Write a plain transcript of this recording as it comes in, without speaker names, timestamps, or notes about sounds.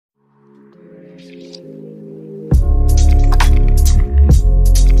Hello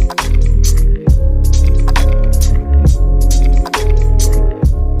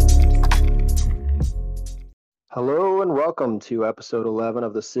and welcome to episode 11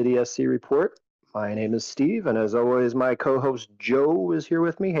 of the City SC Report. My name is Steve, and as always, my co-host Joe is here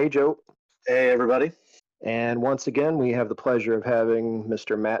with me. Hey, Joe. Hey, everybody. And once again, we have the pleasure of having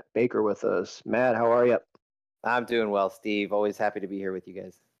Mr. Matt Baker with us. Matt, how are you? I'm doing well, Steve. Always happy to be here with you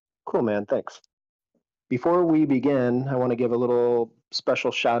guys. Cool, man. Thanks. Before we begin, I want to give a little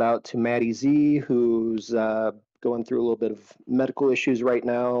special shout out to Maddie Z, who's going through a little bit of medical issues right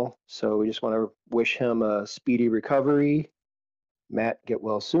now. So we just want to wish him a speedy recovery. Matt, get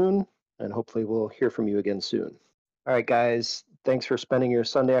well soon, and hopefully we'll hear from you again soon. All right, guys, thanks for spending your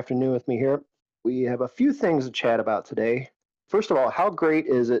Sunday afternoon with me here. We have a few things to chat about today. First of all, how great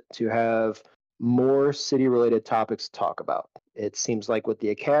is it to have more city-related topics to talk about? It seems like with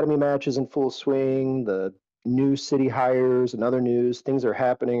the academy matches in full swing, the new city hires and other news, things are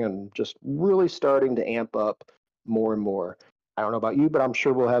happening and just really starting to amp up more and more. I don't know about you, but I'm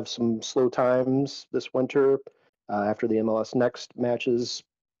sure we'll have some slow times this winter after the MLS Next matches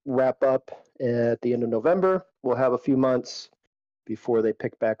wrap up at the end of November. We'll have a few months before they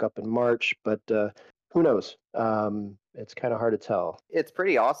pick back up in March, but who knows? It's kind of hard to tell. It's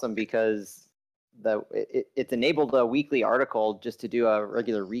pretty awesome because it's enabled a weekly article just to do a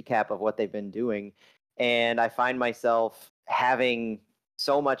regular recap of what they've been doing. And I find myself having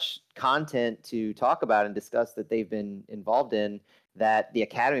so much content to talk about and discuss that they've been involved in that the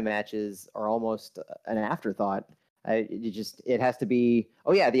academy matches are almost an afterthought. It has to be,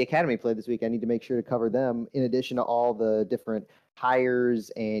 oh yeah, the academy played this week. I need to make sure to cover them in addition to all the different hires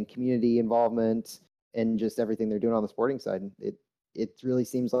and community involvement and just everything they're doing on the sporting side. It really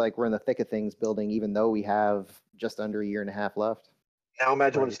seems like we're in the thick of things building, even though we have just under a year and a half left. Now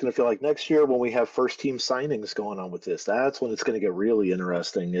imagine what it's going to feel like next year when we have first team signings going on with this. That's when it's going to get really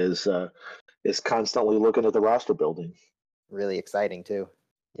interesting, is constantly looking at the roster building. Really exciting too.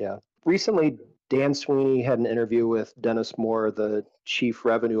 Yeah. Recently, Dan Sweeney had an interview with Dennis Moore, the Chief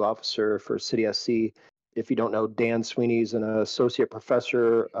Revenue Officer for City SC. If you don't know, Dan Sweeney is an associate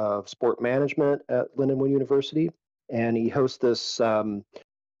professor of sport management at Lindenwood University, and he hosts this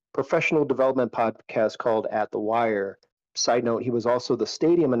professional development podcast called At the Wire. Side note, he was also the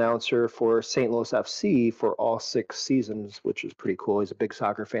stadium announcer for St. Louis FC for all 6 seasons, which is pretty cool. He's a big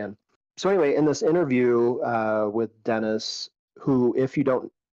soccer fan. So anyway, in this interview with Dennis, who, if you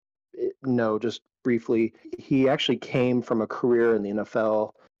don't know, just briefly, he actually came from a career in the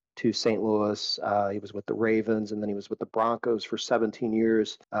NFL to St. Louis. He was with the Ravens, and then he was with the Broncos for 17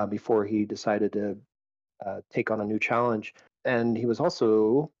 years before he decided to take on a new challenge. And he was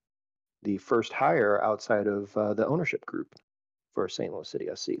also the first hire outside of the ownership group for St. Louis City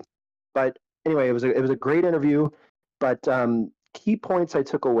SC. But anyway, it was a great interview. But key points I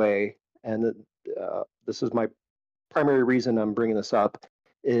took away, and this is my primary reason I'm bringing this up,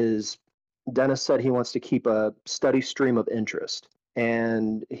 is Dennis said he wants to keep a steady stream of interest.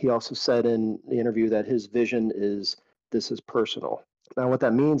 And he also said in the interview that his vision is this is personal. Now, what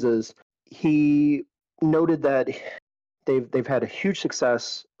that means is he noted that they've had a huge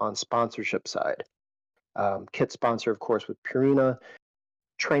success on sponsorship side. Kit sponsor, of course, with Purina,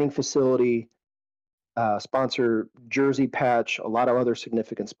 training facility, sponsor jersey patch, a lot of other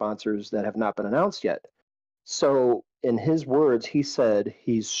significant sponsors that have not been announced yet. So in his words, he said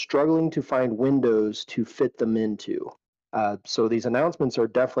he's struggling to find windows to fit them into. So these announcements are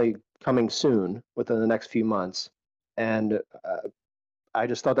definitely coming soon within the next few months. And I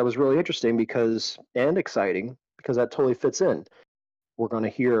just thought that was really interesting and exciting because that totally fits in. We're going to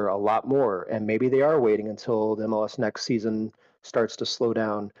hear a lot more, and maybe they are waiting until the MLS next season starts to slow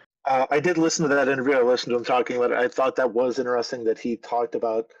down. I did listen to that interview. I listened to him talking about it. I thought that was interesting that he talked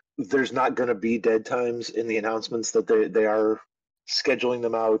about there's not going to be dead times in the announcements, that they are scheduling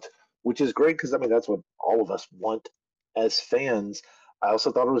them out, which is great because, I mean, that's what all of us want as fans. I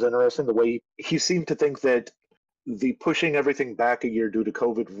also thought it was interesting the way he seemed to think that the pushing everything back a year due to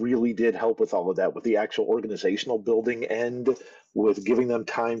COVID really did help with all of that, with the actual organizational building and with giving them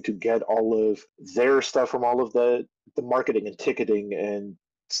time to get all of their stuff from all of the marketing and ticketing and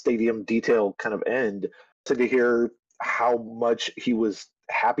stadium detail kind of end. So to hear how much he was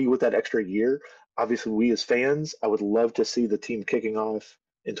happy with that extra year. Obviously, we as fans, I would love to see the team kicking off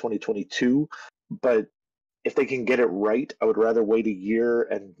in 2022, but if they can get it right, I would rather wait a year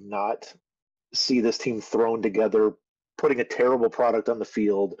and not see this team thrown together, putting a terrible product on the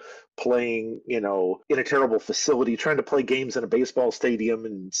field, playing, in a terrible facility, trying to play games in a baseball stadium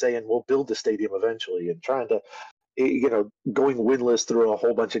and saying, we'll build the stadium eventually, and trying to going winless through a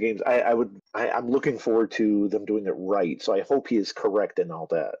whole bunch of games. I'm looking forward to them doing it right. So I hope he is correct in all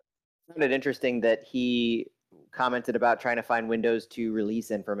that. I found it interesting that he commented about trying to find windows to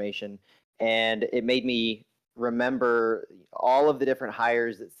release information, and it made me remember all of the different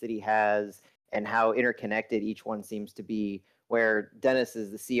hires that City has and how interconnected each one seems to be. Where Dennis is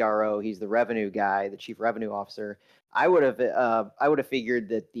the CRO, he's the revenue guy, the chief revenue officer. I would have figured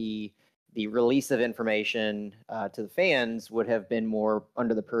that the release of information to the fans would have been more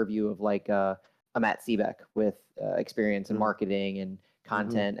under the purview of like a Matt Seebeck with experience in marketing and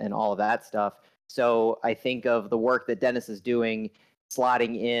content and all of that stuff. So I think of the work that Dennis is doing,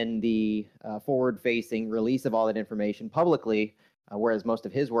 slotting in the forward-facing release of all that information publicly, whereas most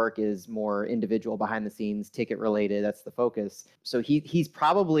of his work is more individual, behind the scenes, ticket related. That's the focus. So he's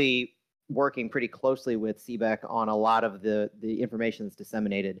probably working pretty closely with Seebeck on a lot of the information that's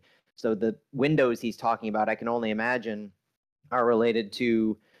disseminated. So the windows he's talking about, I can only imagine, are related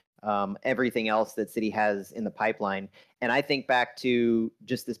to everything else that City has in the pipeline. And I think back to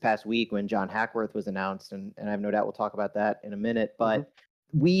just this past week when John Hackworth was announced, and I have no doubt we'll talk about that in a minute, but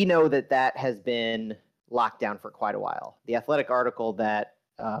we know that has been locked down for quite a while. The Athletic article that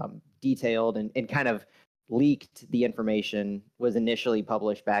detailed and kind of leaked the information was initially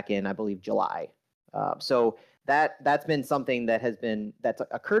published back in, I believe, July. So that's been something that's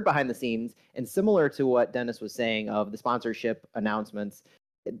occurred behind the scenes, and similar to what Dennis was saying of the sponsorship announcements,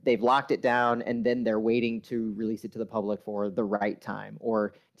 they've locked it down and then they're waiting to release it to the public for the right time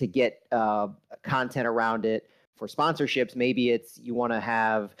or to get content around it for sponsorships. Maybe it's you want to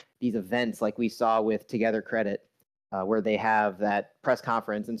have these events like we saw with Together Credit, where they have that press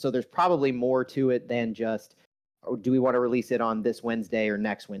conference. And so there's probably more to it than just, do we want to release it on this Wednesday or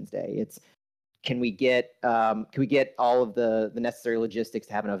next Wednesday? It's, can we get all of the necessary logistics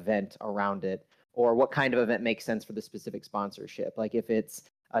to have an event around it? Or what kind of event makes sense for the specific sponsorship? Like if it's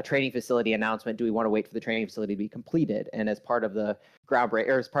a training facility announcement, do we want to wait for the training facility to be completed? And as part of the groundbreak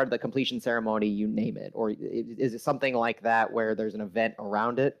or as part of the completion ceremony, you name it. Or is it something like that where there's an event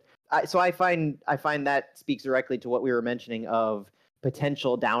around it? So I find that speaks directly to what we were mentioning of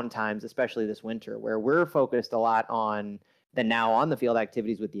potential downtimes, especially this winter, where we're focused a lot on the now on the field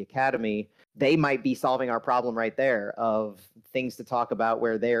activities with the academy. They might be solving our problem right there of things to talk about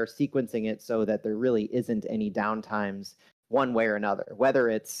where they're sequencing it so that there really isn't any downtimes one way or another, whether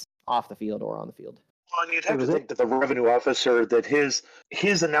it's off the field or on the field. Well, and you'd have to think that the revenue officer, that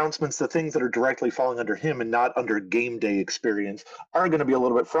his announcements, the things that are directly falling under him and not under game day experience, are going to be a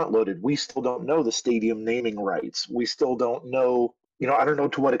little bit front loaded. We still don't know the stadium naming rights. We still don't know, I don't know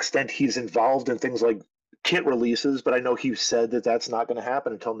to what extent he's involved in things like kit releases, but I know he said that that's not going to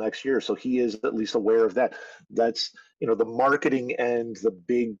happen until next year. So he is at least aware of that. That's, the marketing and the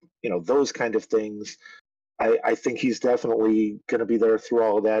big, those kind of things. I think he's definitely going to be there through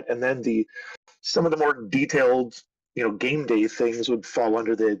all of that. And then some of the more detailed, game day things would fall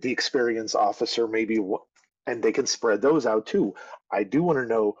under the experience officer, maybe, and they can spread those out too. I do want to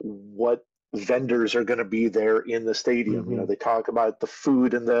know what vendors are going to be there in the stadium. They talk about the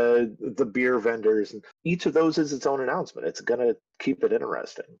food and the beer vendors, and each of those is its own announcement. It's going to keep it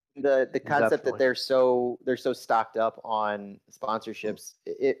interesting. The concept that they're so stocked up on sponsorships,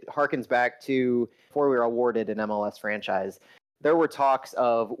 it harkens back to before we were awarded an MLS franchise. There were talks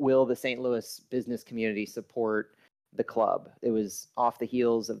of, will the St. Louis business community support the club? It was off the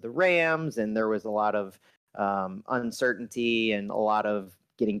heels of the Rams, and there was a lot of uncertainty and a lot of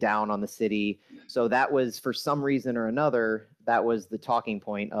getting down on the city. So that was, for some reason or another, that was the talking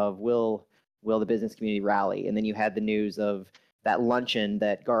point of, will the business community rally? And then you had the news of that luncheon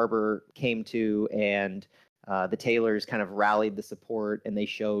that Garber came to, and the Taylors kind of rallied the support, and they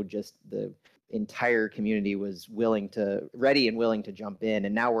showed just the entire community was ready and willing to jump in.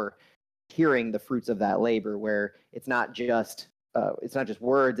 And now we're hearing the fruits of that labor, where it's not just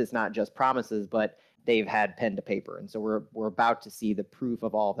words, it's not just promises, but they've had pen to paper. And so we're about to see the proof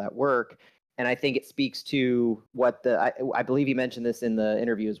of all of that work. And I think it speaks to what I believe he mentioned this in the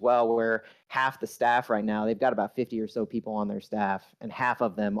interview as well, where half the staff right now, they've got about 50 or so people on their staff, and half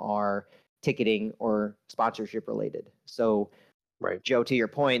of them are ticketing or sponsorship related. So right, Joe, to your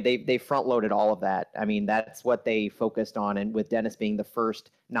point, they front loaded all of that. I mean, that's what they focused on. And with Dennis being the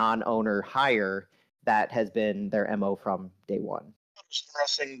first non-owner hire, that has been their MO from day one. It's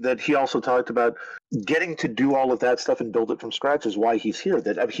interesting that he also talked about getting to do all of that stuff and build it from scratch is why he's here.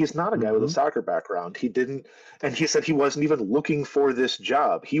 That he's not a guy with a soccer background. He didn't, and he said he wasn't even looking for this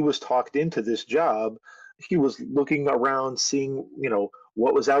job. He was talked into this job. He was looking around, seeing,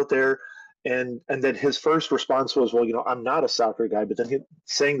 what was out there. and that his first response was, well, I'm not a soccer guy, but then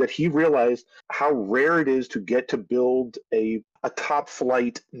saying that he realized how rare it is to get to build a top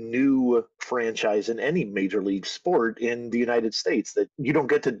flight new franchise in any major league sport in the United States, that you don't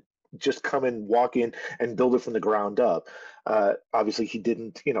get to just come and walk in and build it from the ground up. Obviously he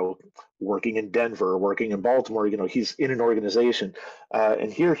didn't, working in Denver, working in Baltimore, he's in an organization,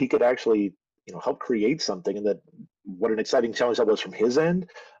 and here he could actually, help create something. And that, what an exciting challenge that was from his end.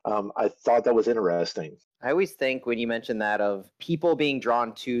 I thought that was interesting. I always think when you mention that of people being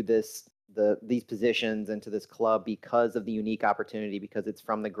drawn to these positions and to this club because of the unique opportunity, because it's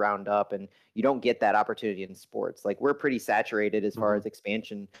from the ground up, and you don't get that opportunity in sports. Like, we're pretty saturated as far as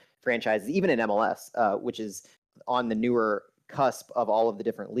expansion franchises, even in MLS, which is on the newer cusp of all of the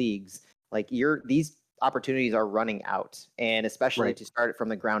different leagues. Like, these opportunities are running out, and especially to start it from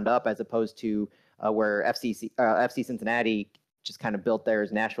the ground up, as opposed to where FC Cincinnati just kind of built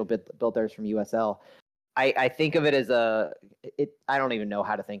theirs, Nashville built theirs from USL. I think of it as I don't even know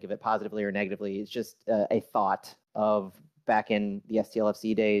how to think of it positively or negatively. It's just a thought of back in the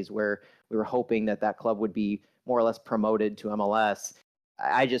STLFC days where we were hoping that club would be more or less promoted to MLS.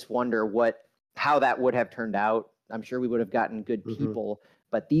 I just wonder how that would have turned out. I'm sure we would have gotten good people,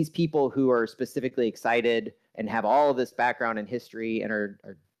 but these people who are specifically excited and have all of this background and history and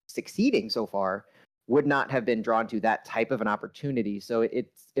are succeeding so far would not have been drawn to that type of an opportunity. So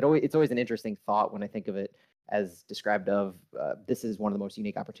it's always an interesting thought when I think of it as described of this is one of the most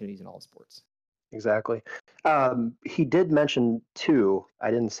unique opportunities in all of sports. Exactly. He did mention too,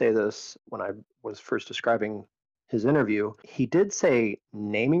 I didn't say this when I was first describing his interview, he did say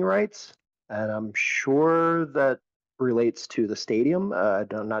naming rights, and I'm sure that relates to the stadium.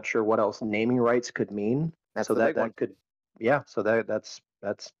 I'm not sure what else naming rights could mean. That's so the big one.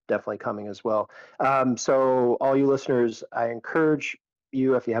 That's definitely coming as well. So all you listeners, I encourage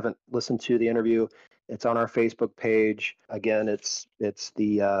you, if you haven't listened to the interview, it's on our Facebook page. Again, it's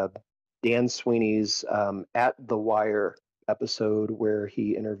the Dan Sweeney's At the Wire episode where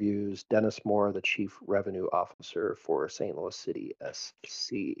he interviews Dennis Moore, the Chief Revenue Officer for St. Louis City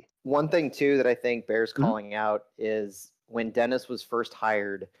SC. One thing too that I think bears calling out is when Dennis was first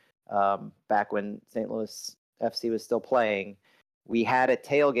hired, back when St. Louis FC was still playing, we had a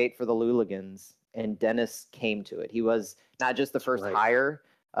tailgate for the Luligans, and Dennis came to it. He was not just the first hire,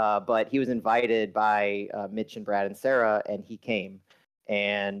 but he was invited by Mitch and Brad and Sarah, and he came.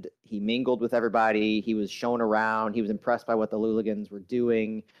 And he mingled with everybody. He was shown around. He was impressed by what the Luligans were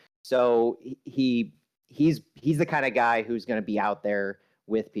doing. So he's the kind of guy who's going to be out there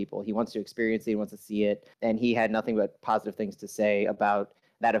with people. He wants to experience it. He wants to see it. And he had nothing but positive things to say about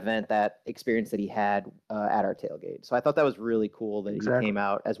that event, that experience that he had at our tailgate. So I thought that was really cool that he came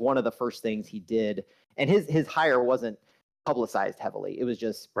out as one of the first things he did. And his hire wasn't publicized heavily. It was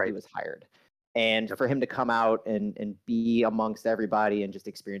just he was hired. And for him to come out and be amongst everybody and just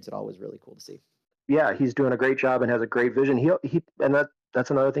experience it all was really cool to see. Yeah, he's doing a great job and has a great vision. He and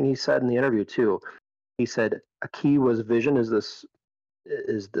that's another thing he said in the interview too. He said a key was vision this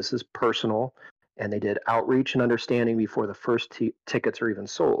is personal, and they did outreach and understanding before the first tickets are even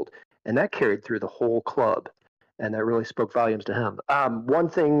sold, and that carried through the whole club, and that really spoke volumes to him. One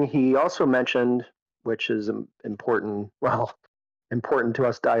thing he also mentioned, which is important to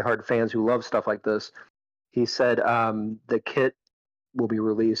us diehard fans who love stuff like this, he said the kit will be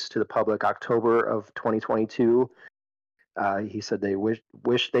released to the public October of 2022. He said they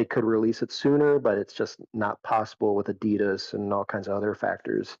wish they could release it sooner, but it's just not possible with Adidas and all kinds of other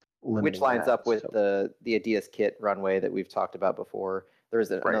factors. Which lines up with the Adidas kit runway that we've talked about before. There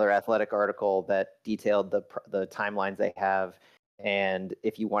was another athletic article that detailed the timelines they have, and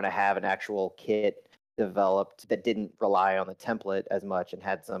if you want to have an actual kit developed that didn't rely on the template as much and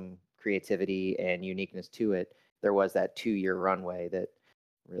had some creativity and uniqueness to it, there was that 2-year runway that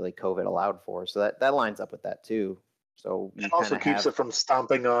really COVID allowed for. So that lines up with that too. So it also keeps it from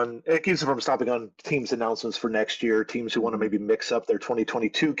stomping on teams' announcements for next year. Teams who want to maybe mix up their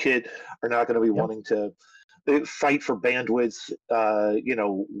 2022 kit are not going to be wanting to fight for bandwidth,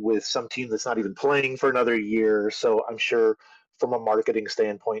 with some team that's not even playing for another year. So I'm sure from a marketing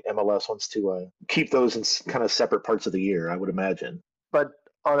standpoint, MLS wants to keep those in kind of separate parts of the year, I would imagine. But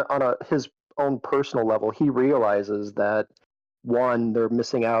on his own personal level, he realizes that, one, they're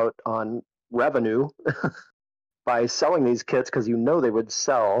missing out on revenue by selling these kits because they would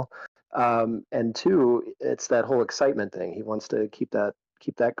sell, and two, it's that whole excitement thing. He wants to keep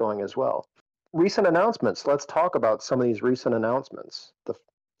that going as well. Recent announcements. Let's talk about some of these recent announcements. The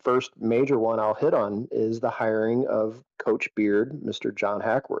first major one I'll hit on is the hiring of Coach Beard, Mr. John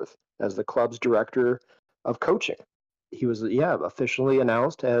Hackworth, as the club's director of coaching. he was officially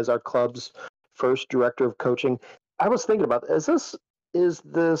announced as our club's first director of coaching. I was thinking about, is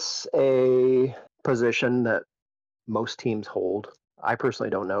this a position that most teams hold? I personally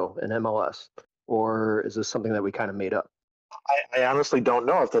don't know in MLS, or is this something that we kind of made up? I honestly don't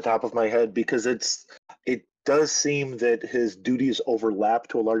know off the top of my head, because it does seem that his duties overlap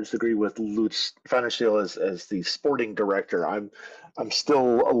to a large degree with Lutz Pfannenstiel as the sporting director. I'm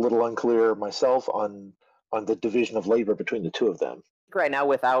still a little unclear myself on the division of labor between the two of them. Right now,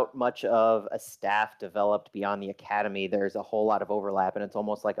 without much of a staff developed beyond the academy, there's a whole lot of overlap, and it's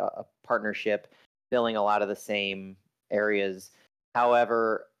almost like a partnership filling a lot of the same areas.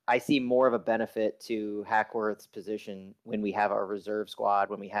 However, I see more of a benefit to Hackworth's position when we have our reserve squad,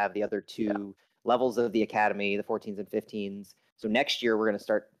 when we have the other two levels of the academy, the 14s and 15s. So next year,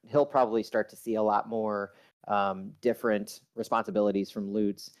 he'll probably start to see a lot more different responsibilities from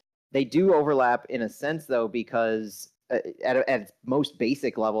Lutz. They do overlap in a sense, though, because at its most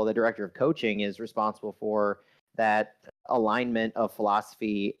basic level, the director of coaching is responsible for that alignment of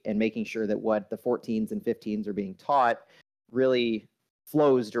philosophy and making sure that what the 14s and 15s are being taught really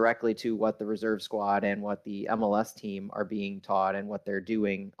flows directly to what the reserve squad and what the MLS team are being taught and what they're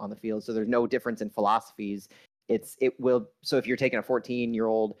doing on the field. So there's no difference in philosophies. So if you're taking a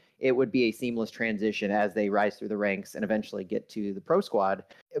 14-year-old, it would be a seamless transition as they rise through the ranks and eventually get to the pro squad.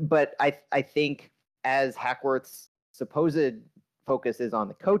 But I think as Hackworth's supposed focus is on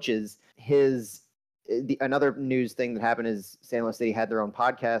the coaches, another news thing that happened is San Luis City had their own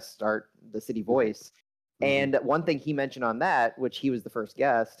podcast start, the City Voice. And one thing he mentioned on that, which he was the first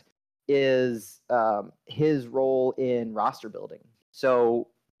guest, is his role in roster building. So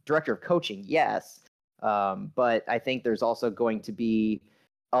director of coaching, yes, but I think there's also going to be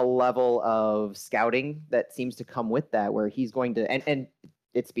a level of scouting that seems to come with that, where he's going to, and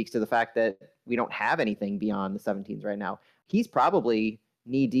it speaks to the fact that we don't have anything beyond the 17s right now. He's probably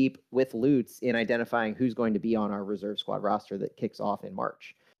knee deep with Lutz in identifying who's going to be on our reserve squad roster that kicks off in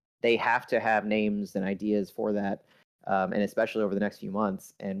March. They have to have names and ideas for that, and especially over the next few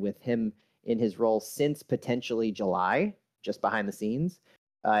months. And with him in his role since potentially July, just behind the scenes,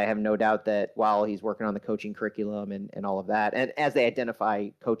 I have no doubt that while he's working on the coaching curriculum and all of that, and as they identify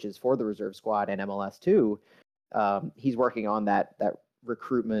coaches for the reserve squad and MLS too, he's working on that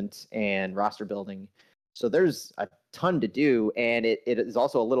recruitment and roster building. So there's a ton to do, and it is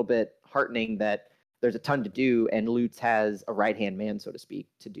also a little bit heartening that there's a ton to do, and Lutz has a right-hand man, so to speak,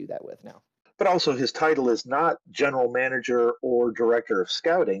 to do that with now. But also his title is not general manager or director of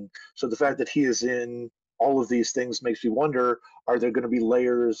scouting. So the fact that he is in all of these things makes me wonder, are there going to be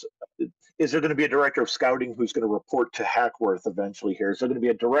layers? Is there going to be a director of scouting who's going to report to Hackworth eventually here? Is there going to be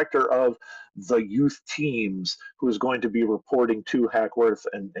a director of the youth teams who is going to be reporting to Hackworth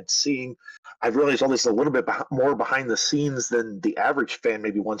and seeing? I've realized all this is a little bit more behind the scenes than the average fan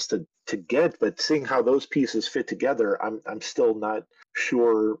maybe wants to get, but seeing how those pieces fit together, I'm still not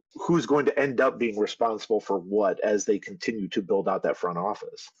sure who's going to end up being responsible for what as they continue to build out that front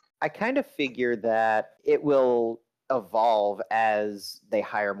office. I kind of figure that it will evolve as they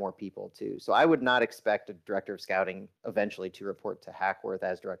hire more people too. So I would not expect a director of scouting eventually to report to Hackworth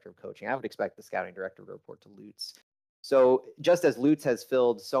as director of coaching. I would expect the scouting director to report to Lutz. So just as Lutz has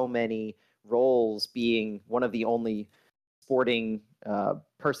filled so many roles, being one of the only sporting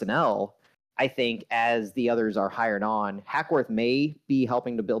personnel, I think as the others are hired on, Hackworth may be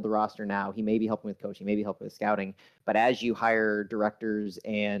helping to build the roster now. He may be helping with coaching, maybe helping with scouting. But as you hire directors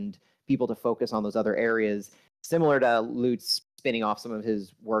and people to focus on those other areas, similar to Lutz spinning off some of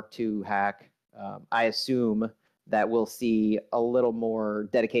his work to Hack, I assume that we'll see a little more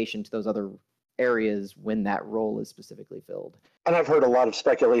dedication to those other areas when that role is specifically filled. And I've heard a lot of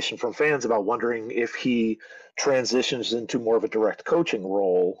speculation from fans about wondering if he transitions into more of a direct coaching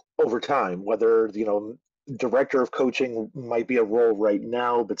role over time, whether, director of coaching might be a role right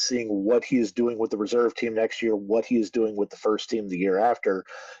now, but seeing what he is doing with the reserve team next year, what he is doing with the first team the year after,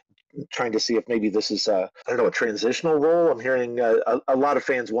 trying to see if maybe this is a transitional role. I'm hearing a lot of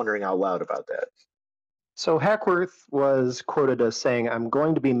fans wondering out loud about that. So Hackworth was quoted as saying, "I'm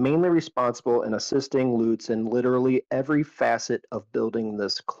going to be mainly responsible in assisting Lutz in literally every facet of building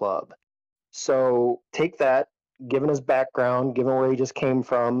this club." So take that, given his background, given where he just came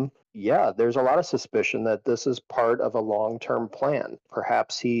from, there's a lot of suspicion that this is part of a long-term plan.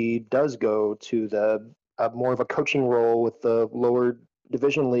 Perhaps he does go to the more of a coaching role with the lower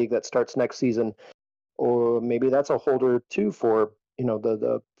division league that starts next season, or maybe that's a holder too for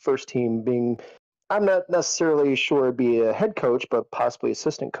the first team being. I'm not necessarily sure it'd be a head coach, but possibly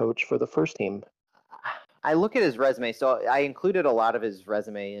assistant coach for the first team. I look at his resume. So I included a lot of his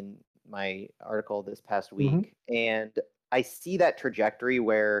resume in my article this past Mhm. week, and I see that trajectory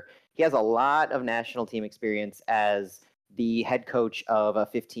where he has a lot of national team experience as the head coach of a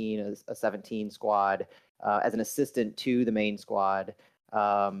 15, a 17 squad, as an assistant to the main squad.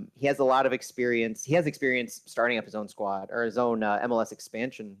 He has a lot of experience. He has experience starting up his own squad or his own MLS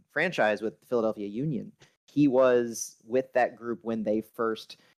expansion franchise with the Philadelphia Union. He was with that group when they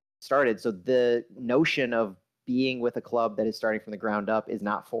first started. So the notion of being with a club that is starting from the ground up is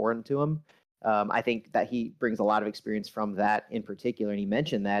not foreign to him. I think that he brings a lot of experience from that in particular. And he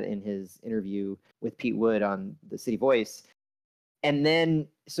mentioned that in his interview with Pete Wood on the City Voice. And then,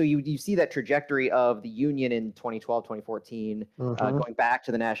 so you see that trajectory of the Union in 2012, 2014, Mhm. going back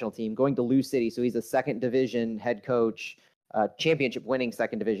to the national team, going to Lou City. So he's a second division head coach, championship winning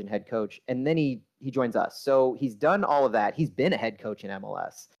second division head coach. And then he joins us. So he's done all of that. He's been a head coach in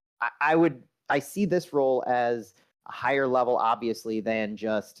MLS. I see this role as a higher level, obviously, than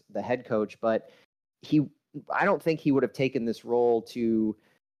just the head coach, but I don't think he would have taken this role to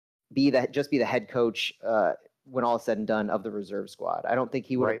be the head coach when all is said and done of the reserve squad. I don't think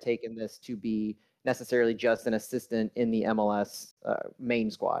he would have Right. taken this to be necessarily just an assistant in the MLS main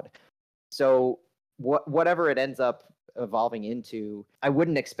squad. So whatever it ends up evolving into, I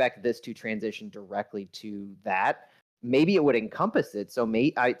wouldn't expect this to transition directly to that. Maybe it would encompass it. So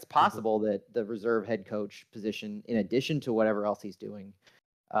it's possible that the reserve head coach position, in addition to whatever else he's doing,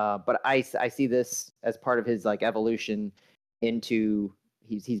 but I see this as part of his like evolution into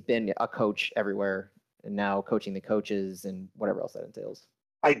he's been a coach everywhere and now coaching the coaches and whatever else that entails.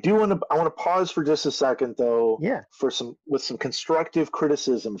 I want to pause for just a second though, Yeah. for some constructive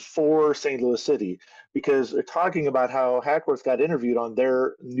criticism for St. Louis City, because they're talking about how Hackworth got interviewed on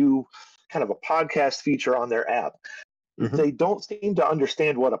their new kind of a podcast feature on their app. Mhm. They don't seem to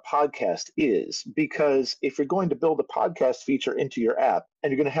understand what a podcast is, because if you're going to build a podcast feature into your app and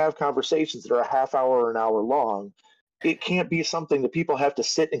you're going to have conversations that are a half hour or an hour long, it can't be something that people have to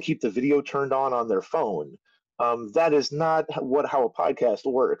sit and keep the video turned on their phone. That is not how a podcast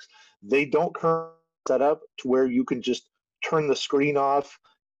works. They don't currently set up to where you can just turn the screen off,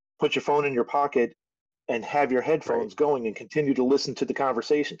 put your phone in your pocket, and have your headphones going and continue to listen to the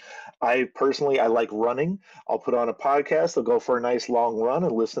conversation. I personally, I like running. I'll put on a podcast, I'll go for a nice long run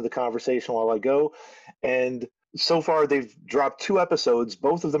and listen to the conversation while I go. And so far, they've dropped 2 episodes.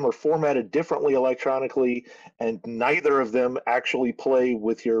 Both of them are formatted differently electronically, and neither of them actually play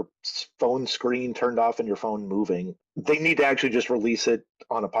with your phone screen turned off and your phone moving. They need to actually just release it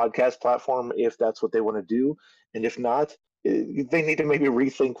on a podcast platform if that's what they want to do. And if not, they need to maybe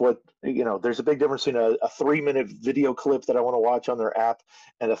rethink what, there's a big difference between a 3-minute video clip that I want to watch on their app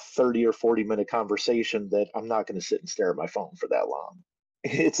and a 30 or 40-minute conversation that I'm not going to sit and stare at my phone for that long.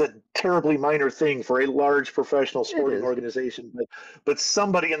 It's a terribly minor thing for a large professional sporting organization, but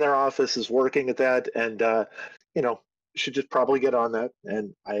somebody in their office is working at that, and should just probably get on that.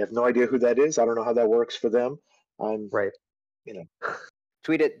 And I have no idea who that is. I don't know how that works for them. Right.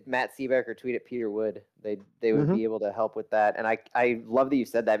 Tweet at Matt Seebeck or tweet at Peter Wood. They would Mhm. be able to help with that. And I love that you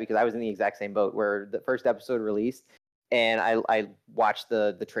said that, because I was in the exact same boat where the first episode released and I watched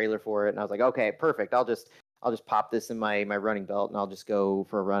the trailer for it and I was like, okay, perfect. I'll just pop this in my running belt and I'll just go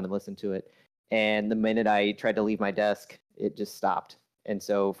for a run and listen to it. And the minute I tried to leave my desk, it just stopped. And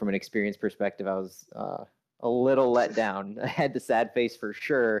so from an experience perspective, I was a little let down. I had the sad face for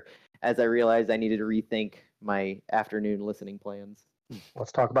sure as I realized I needed to rethink my afternoon listening plans.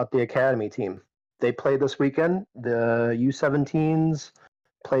 Let's talk about the academy team. They played this weekend. The U17s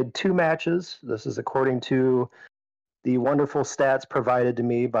played 2 matches. This is according to the wonderful stats provided to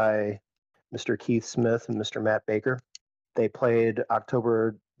me by Mr. Keith Smith and Mr. Matt Baker. They played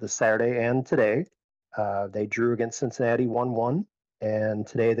October the Saturday and today. They drew against Cincinnati 1-1, and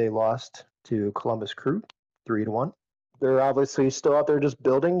today they lost to Columbus Crew 3-1. They're obviously still out there just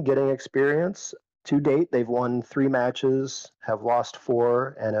building, getting experience. To date, they've won 3 matches, have lost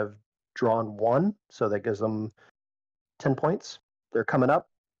 4, and have drawn 1. So that gives them 10 points. They're coming up.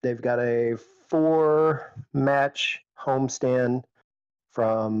 They've got a 4-match homestand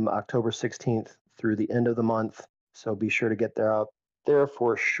from October 16th through the end of the month. So be sure to get there out there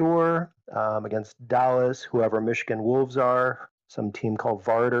for sure, against Dallas, whoever Michigan Wolves are, some team called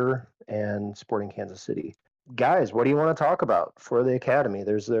Varder, and Sporting Kansas City. Guys, what do you want to talk about for the academy?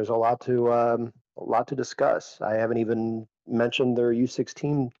 There's a lot to discuss. I haven't even mentioned their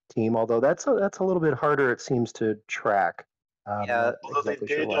U16 team, although that's a little bit harder, it seems, to track. Yeah, Although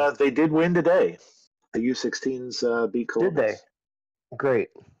they did win today. The U16s beat Columbus. Did they? Great.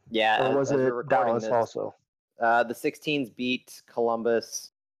 Yeah, Or was as it we're recording Dallas this, also? the 16s beat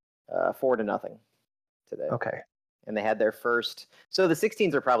Columbus 4-0 today. Okay. and they had their first. So the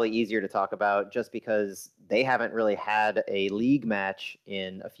 16s are probably easier to talk about just because they haven't really had a league match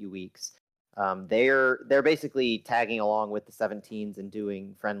in a few weeks. They're basically tagging along with the 17s and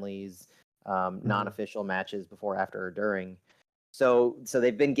doing friendlies, non-official matches before, after, or during. So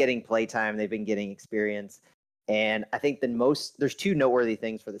they've been getting playtime, they've been getting experience, and I think there's two noteworthy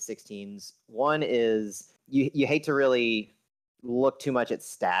things for the 16s. One is you hate to really look too much at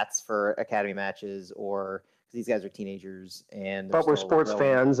stats for academy matches, or because these guys are teenagers and But we're sports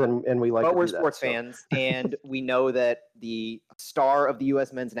fans, and we like. But to we're do that, sports so. fans, and we know that the star of the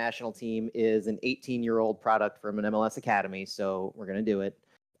U.S. men's national team is an 18-year-old product from an MLS academy. So we're gonna do it.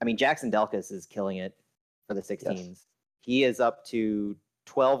 I mean, Jackson Delkus is killing it for the 16s. Yes. He is up to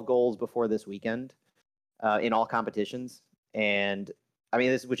 12 goals before this weekend in all competitions, and I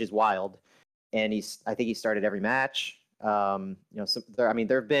mean which is wild. And I think he started every match. There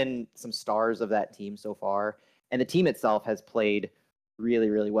have been some stars of that team so far, and the team itself has played really,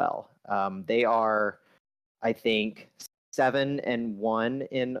 really well. They are, I think, 7-1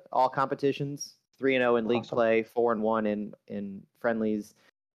 in all competitions, 3-0 in league play, 4-1 in friendlies.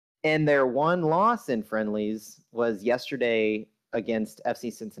 And their one loss in friendlies was yesterday against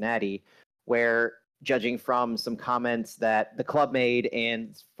FC Cincinnati, where, judging from some comments that the club made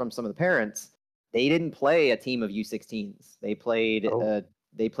and from some of the parents, they didn't play a team of U16s. They played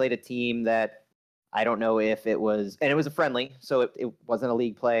a team that I don't know if it was, and it was a friendly, so it wasn't a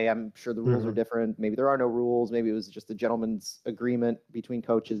league play. I'm sure the rules are different. Maybe there are no rules. Maybe it was just a gentleman's agreement between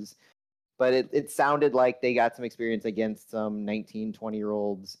coaches. But it sounded like they got some experience against some 19,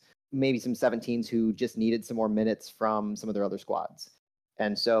 20-year-olds, maybe some 17s who just needed some more minutes from some of their other squads.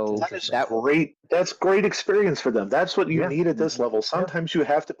 And so that's great experience for them. That's what you need at this level. Sometimes you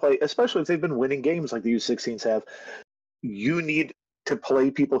have to play, especially if they've been winning games like the U16s have. You need to play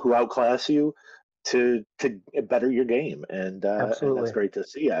people who outclass you to better your game, and that's great to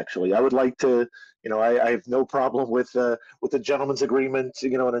see. Actually, I would like to, I have no problem with the gentleman's agreement,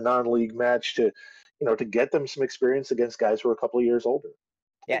 in a non-league match to get them some experience against guys who are a couple of years older.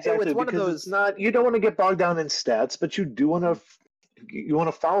 Yeah, exactly. It's one of those. You don't want to get bogged down in stats, but you do want to. You want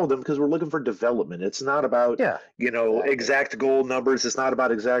to follow them because we're looking for development. It's not about exact goal numbers. It's not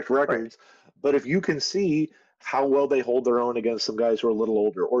about exact records. Right. But if you can see how well they hold their own against some guys who are a little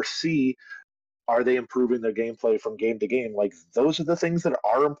older, or see are they improving their gameplay from game to game, like those are the things that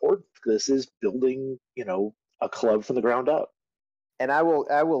are important. This is building, a club from the ground up. And I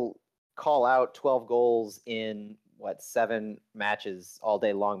will call out 12 goals in 7 matches all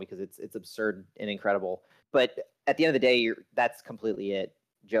day long because it's absurd and incredible. But at the end of the day, that's completely it,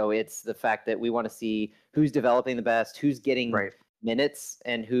 Joe. It's the fact that we want to see who's developing the best, who's getting minutes,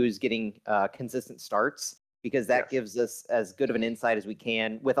 and who's getting consistent starts, because that gives us as good of an insight as we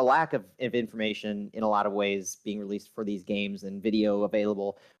can, with a lack of information in a lot of ways being released for these games and video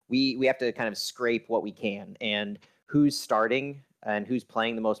available. We have to kind of scrape what we can, and who's starting and who's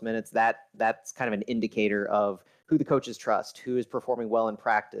playing the most minutes. That's kind of an indicator of who the coaches trust, who is performing well in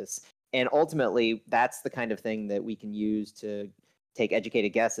practice. And ultimately, that's the kind of thing that we can use to take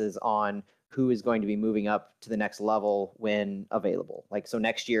educated guesses on who is going to be moving up to the next level when available. Like, so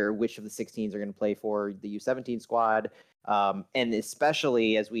next year, which of the 16s are going to play for the U17 squad? And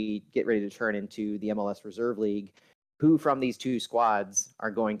especially as we get ready to turn into the MLS Reserve League, who from these two squads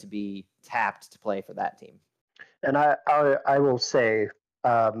are going to be tapped to play for that team? And I will say,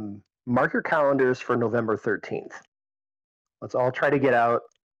 mark your calendars for November 13th. Let's all try to get out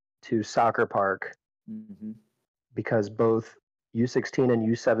to Soccer Park, because both U16 and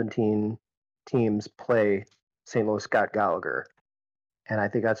U17 teams play St. Louis Scott Gallagher. And I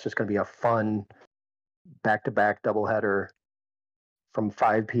think that's just going to be a fun back-to-back doubleheader from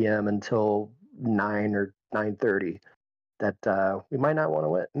 5 p.m. until 9 or 9:30 that we might not want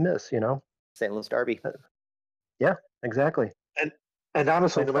to miss, St. Louis Derby. Yeah, exactly. And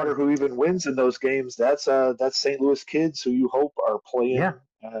honestly, no matter who even wins in those games, that's St. Louis kids who you hope are playing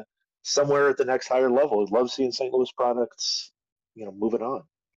somewhere at the next higher level. I'd love seeing St. Louis products, moving on.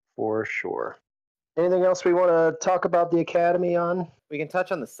 For sure. Anything else we want to talk about the academy on? We can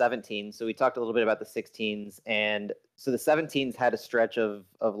touch on the 17s. So we talked a little bit about the 16s, and so the 17s had a stretch of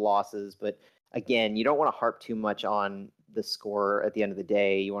losses, but again, you don't want to harp too much on the score at the end of the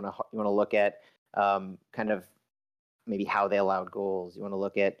day. You want to look at kind of maybe how they allowed goals. You want to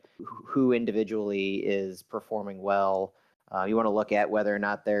look at who individually is performing well. You want to look at whether or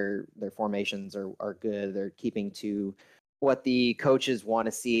not their formations are good. They're keeping to what the coaches want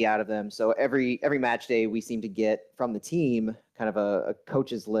to see out of them. So every match day, we seem to get from the team kind of a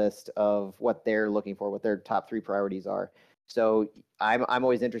coach's list of what they're looking for, what their top 3 priorities are. So I'm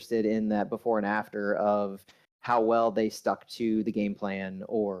always interested in that before and after of how well they stuck to the game plan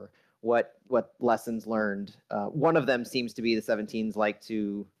or what lessons learned. One of them seems to be the 17s like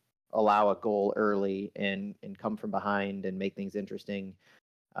to allow a goal early and come from behind and make things interesting.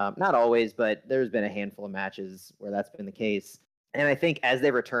 Not always, but there's been a handful of matches where that's been the case. And I think as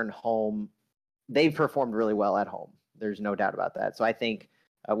they return home, they've performed really well at home. There's no doubt about that. So I think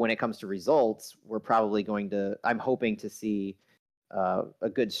when it comes to results, we're probably I'm hoping to see a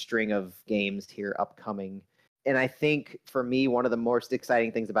good string of games here upcoming. And I think for me, one of the most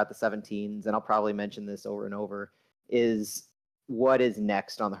exciting things about the 17s, and I'll probably mention this over and over, is what is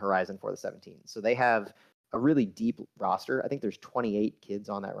next on the horizon for the 17s. So they have a really deep roster. I think there's 28 kids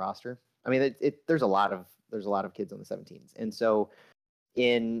on that roster. I mean, there's a lot of kids on the 17s. And so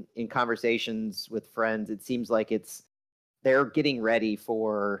in conversations with friends, it seems like they're getting ready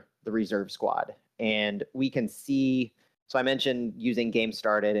for the reserve squad. And we can see, so I mentioned using games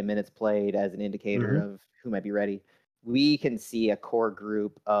started and minutes played as an indicator of who might be ready. We can see a core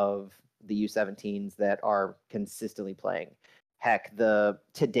group of the U17s that are consistently playing. Heck,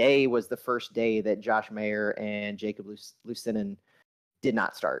 today was the first day that Josh Mayer and Jacob Lucinen did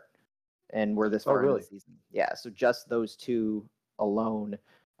not start, and we're this far into the season. Yeah, so just those two alone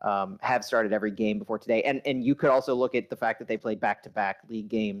have started every game before today. And you could also look at the fact that they played back-to-back league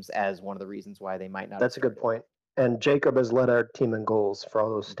games as one of the reasons why they might not. That's a good point. And Jacob has led our team in goals for all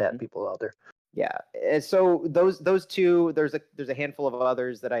those stat people out there. Yeah. And so those two, there's a handful of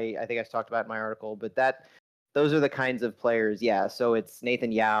others that I think I talked about in my article, but those are the kinds of players. Yeah. So it's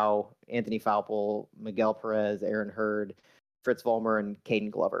Nathan Yao, Anthony Faupel, Miguel Perez, Aaron Hurd, Fritz Vollmer, and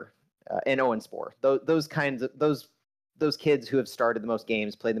Caden Glover, and Owen Spohr. Those kids who have started the most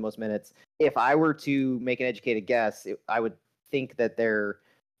games, played the most minutes. If I were to make an educated guess, I would think that they're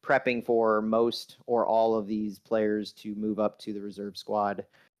prepping for most or all of these players to move up to the reserve squad,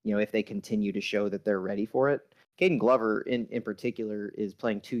 if they continue to show that they're ready for it. Caden Glover in particular is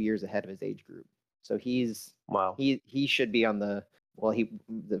playing 2 years ahead of his age group. So he should be on the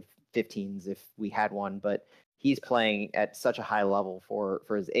 15s if we had one, but he's playing at such a high level for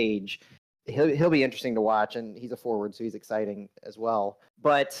his age. He'll be interesting to watch, and he's a forward, so he's exciting as well.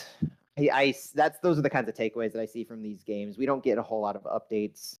 But those are the kinds of takeaways that I see from these games. We don't get a whole lot of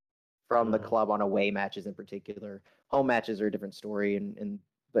updates from the club on away matches in particular. Home matches are a different story,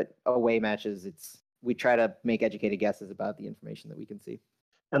 but away matches, we try to make educated guesses about the information that we can see.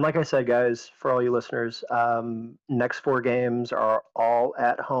 And like I said, guys, for all you listeners, next 4 games are all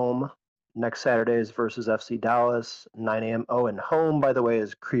at home. Next Saturday is versus FC Dallas, 9 a.m. Oh, and home, by the way,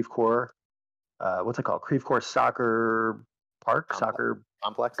 is Creve Coeur. What's it called? Creve Coeur Soccer Park? Soccer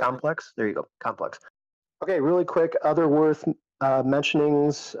Complex? There you go. Complex. Okay, really quick, other worth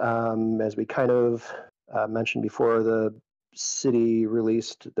mentionings. As we kind of mentioned before, the city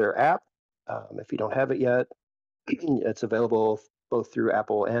released their app. If you don't have it yet, it's available both through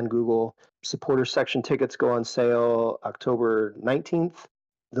Apple and Google. Supporter section tickets go on sale October 19th.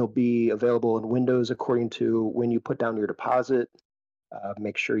 They'll be available in Windows according to when you put down your deposit.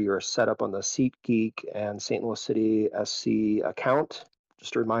 Make sure you're set up on the SeatGeek and St. Louis City SC account.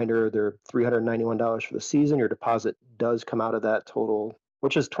 Just a reminder, they're $391 for the season. Your deposit does come out of that total,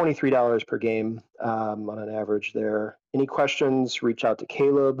 which is $23 per game on an average there. Any questions, reach out to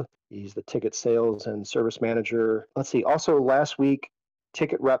Caleb. He's the ticket sales and service manager. Let's see. Also, last week,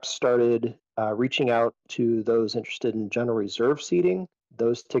 ticket reps started reaching out to those interested in general reserve seating.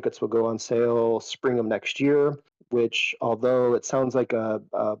 Those tickets will go on sale spring of next year, which, although it sounds like a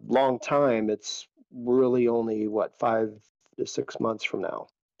long time, it's really only, 5 to 6 months from now.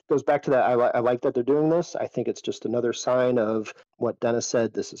 It goes back to that. I like that they're doing this. I think it's just another sign of what Dennis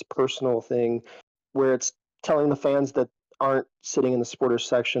said. This is a personal thing where it's telling the fans that aren't sitting in the supporters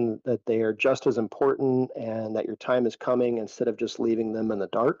section that they are just as important and that your time is coming instead of just leaving them in the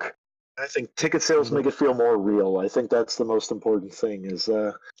dark. I think ticket sales make it feel more real. I think that's the most important thing is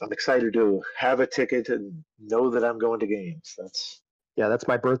I'm excited to have a ticket and know that I'm going to games. That's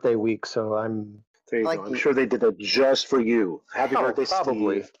my birthday week, so there you go. I'm sure they did that just for you. Happy birthday,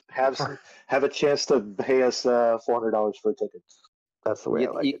 probably. Steve. Have a chance to pay us $400 for a ticket. That's the way I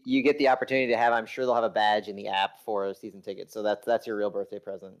like it. You get the opportunity to have. I'm sure they'll have a badge in the app for a season ticket. So that's your real birthday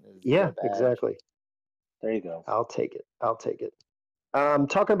present. Yeah, exactly. There you go. I'll take it.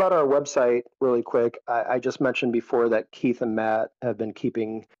 Talking about our website really quick, I just mentioned before that Keith and Matt have been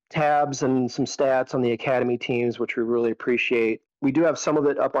keeping tabs and some stats on the academy teams, which we really appreciate. We do have some of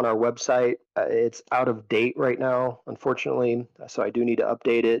it up on our website. It's out of date right now, unfortunately, so I do need to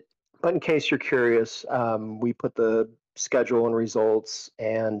update it. But in case you're curious, we put the schedule and results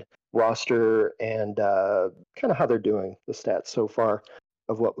and roster and kind of how they're doing, the stats so far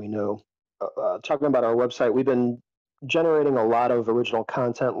of what we know. talking about our website, we've been generating a lot of original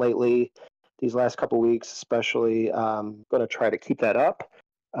content lately. These last couple weeks, especially, going to try to keep that up.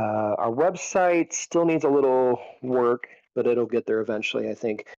 Our website still needs a little work, but it'll get there eventually, I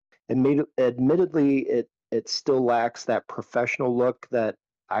think. Admittedly, it still lacks that professional look that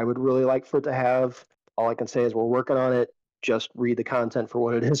I would really like for it to have. All I can say is we're working on it. Just read the content for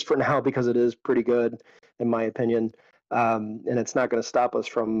what it is for now, because it is pretty good, in my opinion. And it's not going to stop us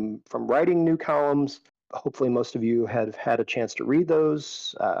from writing new columns. Hopefully, most of you have had a chance to read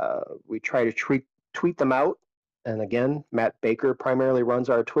those. We try to tweet them out. And again, Matt Baker primarily runs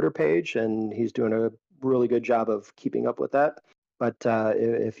our Twitter page, and he's doing a really good job of keeping up with that. But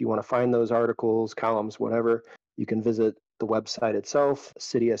if you want to find those articles, columns, whatever, you can visit the website itself,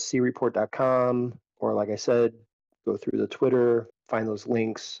 cityscreport.com, or like I said, go through the Twitter, find those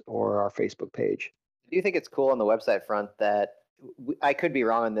links, or our Facebook page. Do you think it's cool on the website front that I could be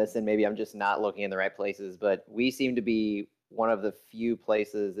wrong on this, and maybe I'm just not looking in the right places, but we seem to be one of the few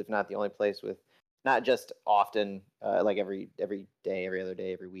places, if not the only place, with not just often, like every day, every other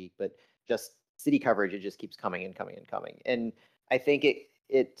day, every week, but just city coverage. It just keeps coming and coming and coming. And I think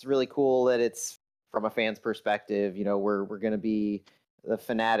it's really cool that it's from a fan's perspective. You know, we're going to be the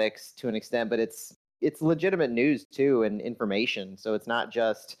fanatics to an extent, but it's legitimate news too and information. So it's not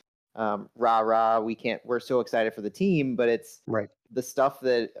just rah, we're so excited for the team, but it's right. The stuff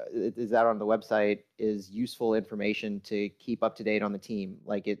that is out on the website is useful information to keep up to date on the team.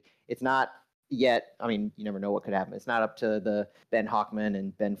 Like it's not yet, I mean, you never know what could happen. It's not up to the Ben Hockman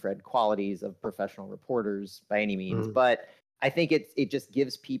and Ben Fred qualities of professional reporters by any means, but I think it just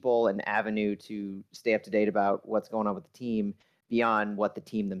gives people an avenue to stay up to date about what's going on with the team beyond what the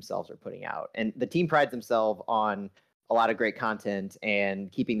team themselves are putting out. And the team prides themselves on a lot of great content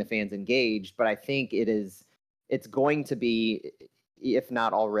and keeping the fans engaged, but I think it's going to be, if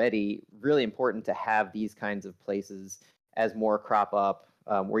not already, really important to have these kinds of places as more crop up,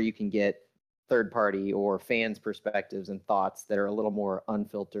 where you can get third party or fans' perspectives and thoughts that are a little more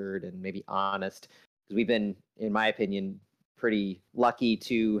unfiltered and maybe honest. Because we've been, in my opinion, pretty lucky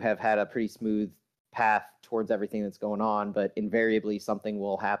to have had a pretty smooth path towards everything that's going on, but invariably something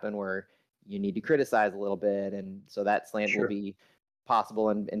will happen where you need to criticize a little bit, and so that slant will be possible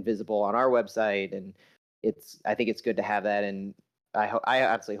and visible on our website. And I think it's good to have that, and I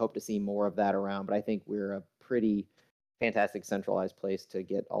absolutely hope to see more of that around. But I think we're a pretty fantastic centralized place to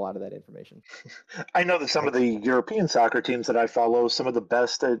get a lot of that information. I know that some of the European soccer teams that I follow, some of the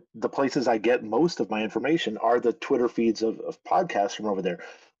best, the places I get most of my information are the Twitter feeds of podcasts from over there,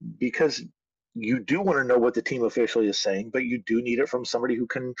 because you do want to know what the team officially is saying, but you do need it from somebody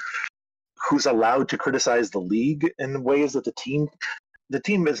who's allowed to criticize the league in ways that the team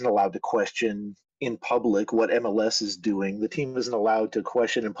isn't allowed to question in public what MLS is doing. The team isn't allowed to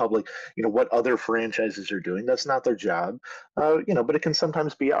question in public, what other franchises are doing. That's not their job, but it can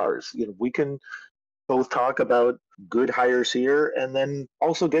sometimes be ours. We can both talk about good hires here and then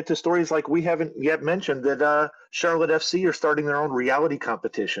also get to stories like we haven't yet mentioned that Charlotte FC are starting their own reality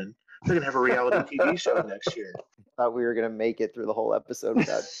competition. They're going to have a reality TV show next year. Thought we were going to make it through the whole episode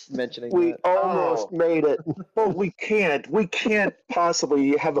without mentioning we that. Almost made it. Well, we can't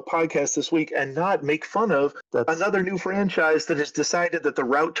possibly have a podcast this week and not make fun of another new franchise that has decided that the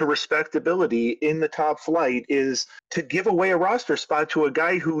route to respectability in the top flight is to give away a roster spot to a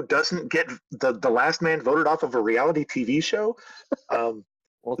guy who doesn't get the last man voted off of a reality TV show. Well,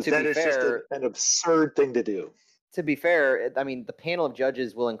 that is just an absurd thing to do. To be fair, I mean, the panel of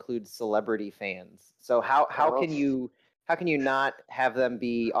judges will include celebrity fans. So how can you not have them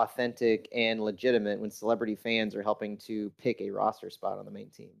be authentic and legitimate when celebrity fans are helping to pick a roster spot on the main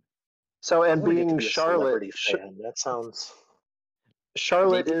team? So, and being Charlotte, that sounds.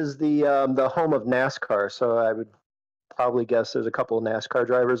 Charlotte is the home of NASCAR, so I would probably guess there's a couple of NASCAR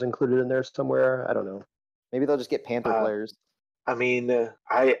drivers included in there somewhere. I don't know. Maybe they'll just get Panther players. I mean,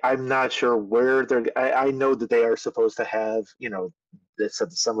 I'm not sure where they're. I know that they are supposed to have, they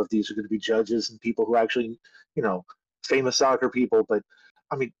said that some of these are going to be judges and people who actually, famous soccer people. But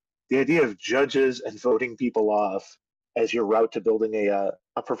I mean, the idea of judges and voting people off as your route to building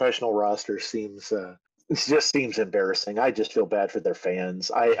a professional roster seems embarrassing. I just feel bad for their fans.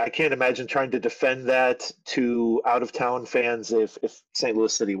 I can't imagine trying to defend that to out of town fans if St.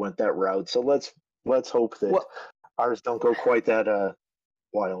 Louis City went that route. So let's hope that ours don't go quite that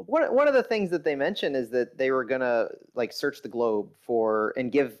wild. One of the things that they mentioned is that they were gonna search the globe for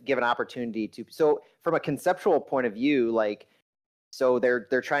and give an opportunity to. So from a conceptual point of view, so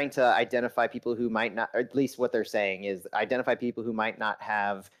they're trying to identify people who might not, or at least what they're saying is identify people who might not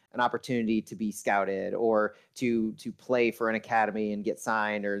have an opportunity to be scouted or to play for an academy and get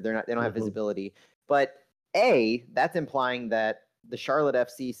signed, or they don't have visibility. But that's implying that the Charlotte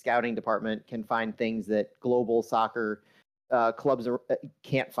FC scouting department can find things that global soccer clubs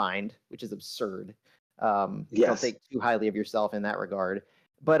can't find, which is absurd. Don't think too highly of yourself in that regard.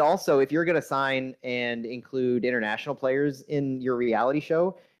 But also, if you're going to sign and include international players in your reality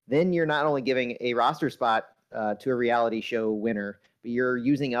show, then you're not only giving a roster spot to a reality show winner, but you're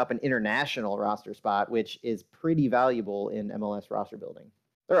using up an international roster spot, which is pretty valuable in MLS roster building.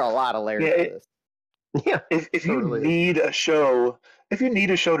 There are a lot of layers to this. Yeah, if you need a show,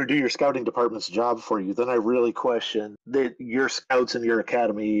 to do your scouting department's job for you, then I really question that your scouts and your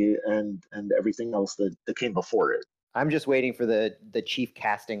academy and everything else that came before it. I'm just waiting for the chief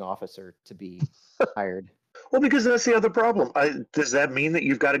casting officer to be hired. Well, because that's the other problem. Does that mean that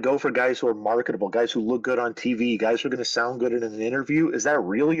you've got to go for guys who are marketable, guys who look good on TV, guys who are going to sound good in an interview? Is that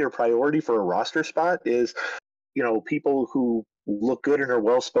really your priority for a roster spot? Is, people who look good and are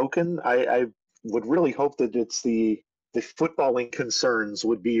well-spoken? I would really hope that it's the footballing concerns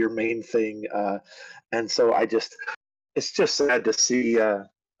would be your main thing. And so it's just sad to see a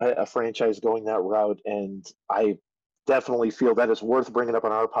franchise going that route. And I definitely feel that it's worth bringing up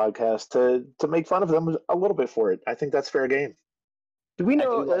on our podcast to make fun of them a little bit for it. I think that's fair game. Do we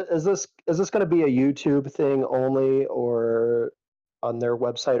know, is this going to be a YouTube thing only, or on their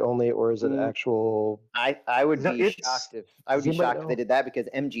website only, or is it actual? I would be shocked if they did that, because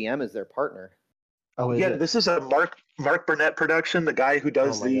MGM is their partner. Oh, this is a Mark Burnett production, the guy who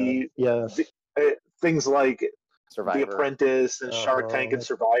does the things like Survivor, The Apprentice, and Shark Tank and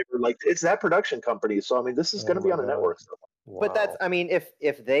Survivor. Like, it's that production company. So I mean, this is going to be on a network. Wow. But that's, I mean,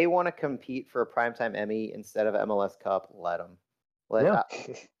 if they want to compete for a primetime Emmy instead of MLS Cup, let them.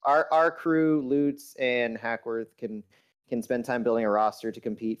 Our crew, Lutz and Hackworth, can spend time building a roster to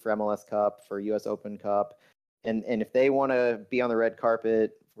compete for MLS Cup, for US Open Cup, and if they want to be on the red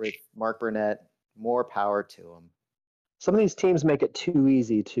carpet with Mark Burnett, more power to them. Some of these teams make it too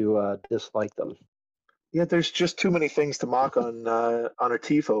easy to dislike them. Yeah, there's just too many things to mock on a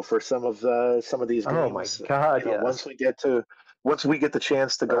TIFO for some of these games. Oh my God! Once we get the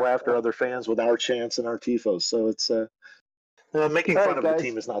chance to go after other fans with our chants and our TIFOs, so it's making fun of the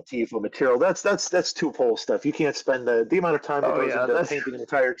team is not TIFO material. That's two pole stuff. You can't spend the amount of time that goes into painting an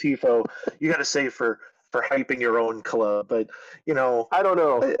entire TIFO. You got to save for hyping your own club. But I don't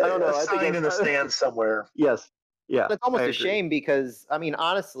know. A sign in the stands somewhere. Yes. Yeah, it's almost a shame, because I mean,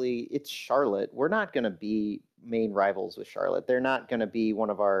 honestly, it's Charlotte. We're not going to be main rivals with Charlotte. They're not going to be one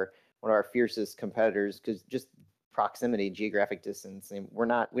of our fiercest competitors, because just proximity, geographic distance. And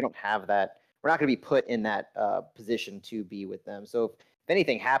we don't have that. We're not going to be put in that position to be with them. So if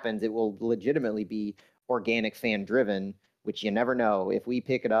anything happens, it will legitimately be organic, fan driven, which you never know. If we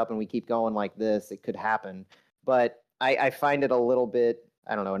pick it up and we keep going like this, it could happen. But I find it a little bit,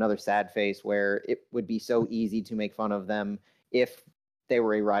 I don't know, another sad face where it would be so easy to make fun of them if they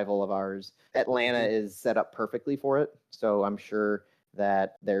were a rival of ours. Atlanta is set up perfectly for it, so I'm sure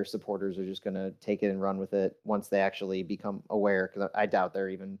that their supporters are just going to take it and run with it once they actually become aware, because I doubt they're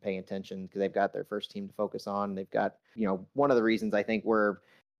even paying attention, because they've got their first team to focus on. They've got, one of the reasons I think we're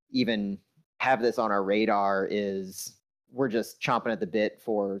even have this on our radar is we're just chomping at the bit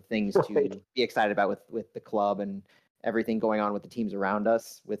for things to be excited about with the club and everything going on with the teams around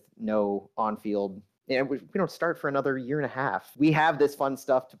us, with no on-field. We don't start for another year and a half. We have this fun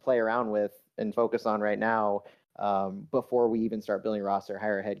stuff to play around with and focus on right now before we even start building a roster,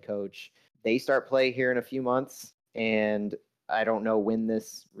 hire a head coach. They start play here in a few months, and I don't know when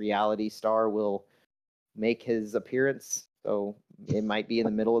this reality star will make his appearance. So it might be in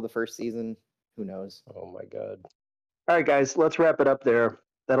the middle of the first season. Who knows? Oh my God. All right, guys, let's wrap it up there.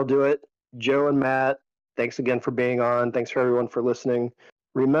 That'll do it. Joe and Matt, thanks again for being on. Thanks for everyone for listening.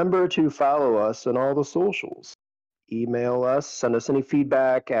 Remember to follow us on all the socials. Email us, send us any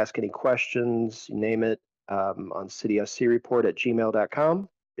feedback, ask any questions, you name it, on cityscreport@gmail.com.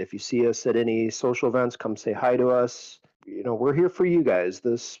 If you see us at any social events, come say hi to us. We're here for you guys.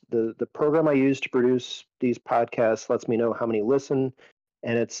 The program I use to produce these podcasts lets me know how many listen,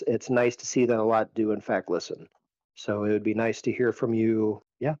 and it's nice to see that a lot do in fact listen. So it would be nice to hear from you.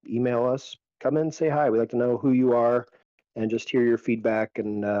 Yeah, email us. Come in, say hi. We'd like to know who you are and just hear your feedback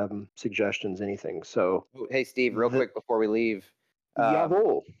and suggestions, anything. So, hey, Steve, real quick before we leave.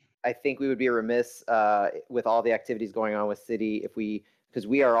 I think we would be remiss with all the activities going on with City because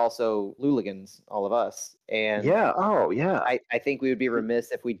we are also Luligans, all of us. And I think we would be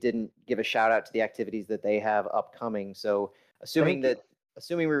remiss if we didn't give a shout out to the activities that they have upcoming. So assuming that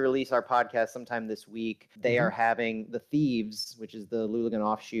assuming we release our podcast sometime this week, they are having the Thieves, which is the Luligan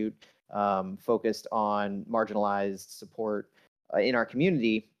offshoot, focused on marginalized support in our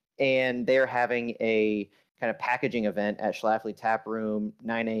community. And they're having a kind of packaging event at Schlafly Tap Room,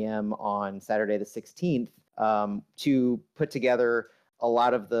 9 a.m. on Saturday the 16th, to put together a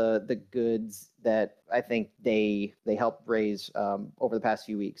lot of the goods that I think they helped raise over the past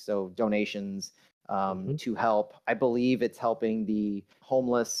few weeks. So donations to help. I believe it's helping the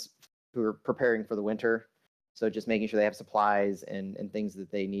homeless who are preparing for the winter. So just making sure they have supplies and things that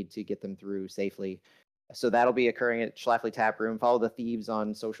they need to get them through safely. So that'll be occurring at Schlafly Tap Room. Follow the Thieves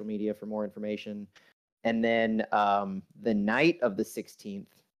on social media for more information. And then the night of the 16th,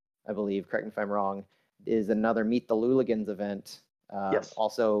 I believe, correct me if I'm wrong, is another Meet the Luligans event. Yes.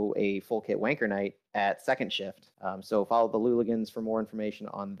 Also a full kit wanker night at Second Shift. So follow the Luligans for more information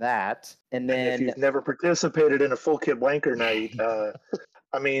on that. And then if you've never participated in a full kit wanker night,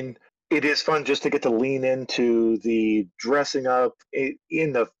 I mean, it is fun just to get to lean into the dressing up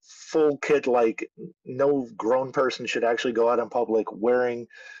in the full kit. Like no grown person should actually go out in public wearing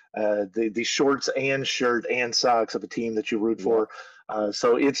the shorts and shirt and socks of a team that you root for.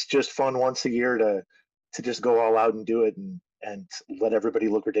 So it's just fun once a year to just go all out and do it and let everybody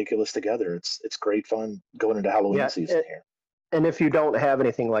look ridiculous together. It's great fun going into Halloween season here. And if you don't have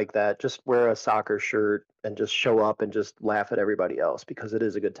anything like that, just wear a soccer shirt and just show up and just laugh at everybody else, because it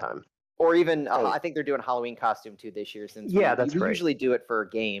is a good time. Or even, I think they're doing Halloween costume too this year. Since we usually do it for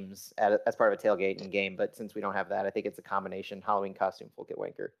games as part of a tailgate in game, but since we don't have that, I think it's a combination Halloween costume, full kit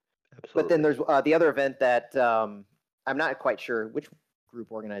wanker. Absolutely. But then there's the other event that I'm not quite sure which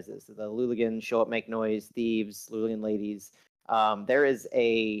group organizes. The Luligans, Show Up, Make Noise, Thieves, Luligan Ladies. There is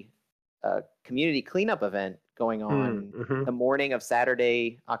a community cleanup event going on the morning of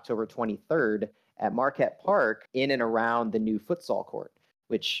Saturday, October 23rd at Marquette Park in and around the new futsal court,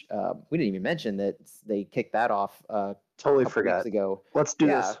 which we didn't even mention that they kicked that off totally weeks forgot ago. Let's do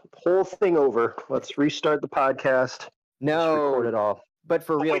this whole thing over. Let's restart the podcast. No, let's record it all. But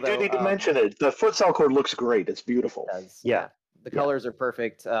for real, we do need to mention it. The futsal court looks great. It's beautiful. Yeah. The colors are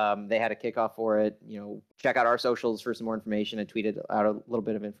perfect. They had a kickoff for it. Check out our socials for some more information. I tweeted out a little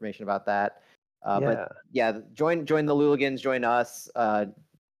bit of information about that. But yeah, join the Luligans, join us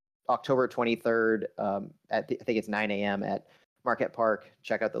October 23rd I think it's 9 a.m. at Marquette Park.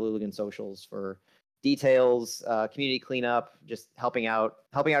 Check out the Luligan socials for details, community cleanup, just helping out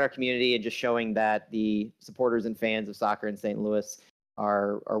our community and just showing that the supporters and fans of soccer in St. Louis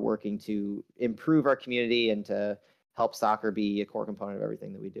are working to improve our community and to help soccer be a core component of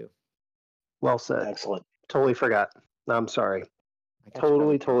everything that we do. Well said. Excellent. Totally forgot. I'm sorry.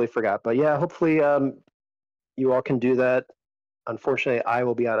 Totally forgot. But yeah, hopefully you all can do that. Unfortunately, I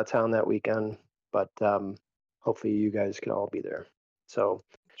will be out of town that weekend, but hopefully you guys can all be there. So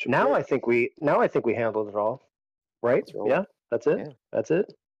now I think we handled it all, right? Yeah, that's it. Yeah. That's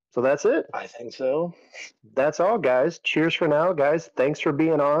it. So that's it. I think so. That's all, guys. Cheers for now, guys. Thanks for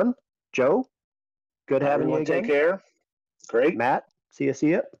being on. Joe, good having you again. Take care. Great. Matt, see ya.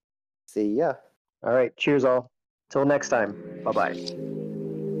 See ya. All right. Cheers, all. Till next time. Bye-bye.